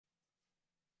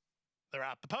They're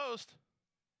at the post.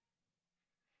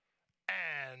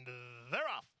 And they're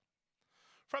off.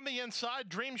 From the inside,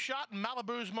 Dream Shot and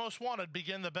Malibu's Most Wanted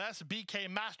begin the best. BK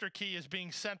Master Key is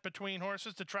being sent between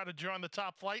horses to try to join the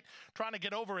top flight. Trying to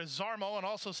get over is Zarmo and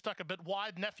also stuck a bit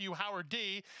wide, Nephew Howard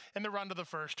D in the run to the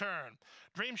first turn.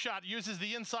 Dream Shot uses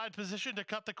the inside position to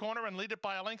cut the corner and lead it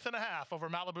by a length and a half over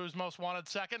Malibu's Most Wanted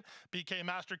second. BK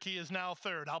Master Key is now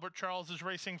third. Albert Charles is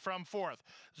racing from fourth.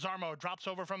 Zarmo drops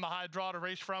over from the high draw to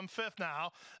race from fifth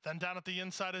now. Then down at the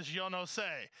inside is Yono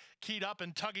Say. Keyed up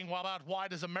and tugging while out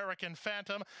wide is American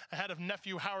Phantom. Ahead of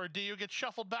Nephew Howard D, who gets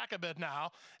shuffled back a bit now.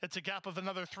 It's a gap of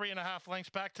another 3.5 lengths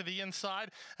back to the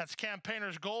inside. That's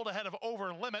Campaigner's Gold ahead of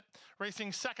Over Limit.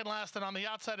 Racing second last and on the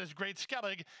outside is Great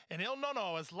Skellig. And Il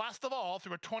Nono is last of all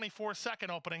through a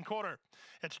 24-second opening quarter.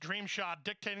 It's Dream Shot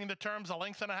dictating the terms, a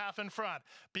length and a half in front.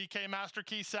 BK Master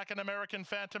Key second, American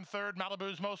Phantom third,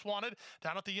 Malibu's Most Wanted.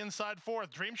 Down at the inside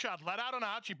fourth, Dream Shot let out and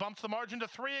out. She bumps the margin to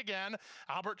 3 again.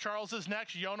 Albert Charles is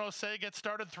next. Yono Say gets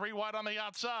started 3 wide on the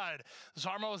outside.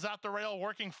 Zarmo is at the rail,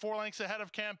 working 4 lengths ahead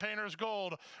of Campaigner's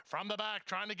Gold. From the back,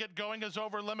 trying to get going is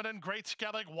Over Limit and Great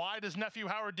Skellig. Wide is Nephew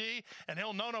Howard D. And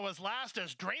Il Nono is last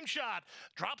as Dream Shot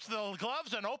drops the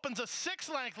gloves and opens a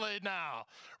 6-length lead now.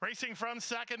 Racing from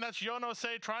second, that's Yono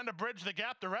Say trying to bridge the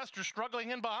gap. The rest are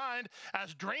struggling in behind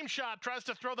as Dream Shot tries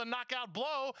to throw the knockout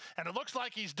blow. And it looks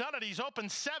like he's done it. He's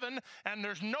opened 7 and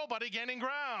there's nobody gaining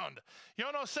ground.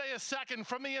 Yono Say is second.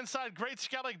 From the inside, Great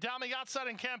Skellig down the outside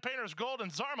and Campaigner's Gold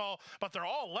and Zarmo. But they're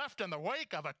all left in the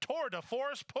wake of a tour de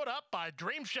force put up by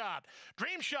Dream Shot.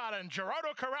 Dream Shot and Gerardo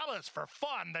Corrales for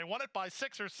fun. They won it by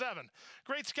 6 or 7.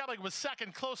 Great Skellig was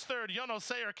second, close third, Yono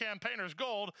Say or Campaigner's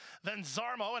Gold, then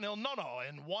Zarmo and Il Nono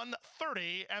in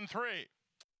 1:30 and 3.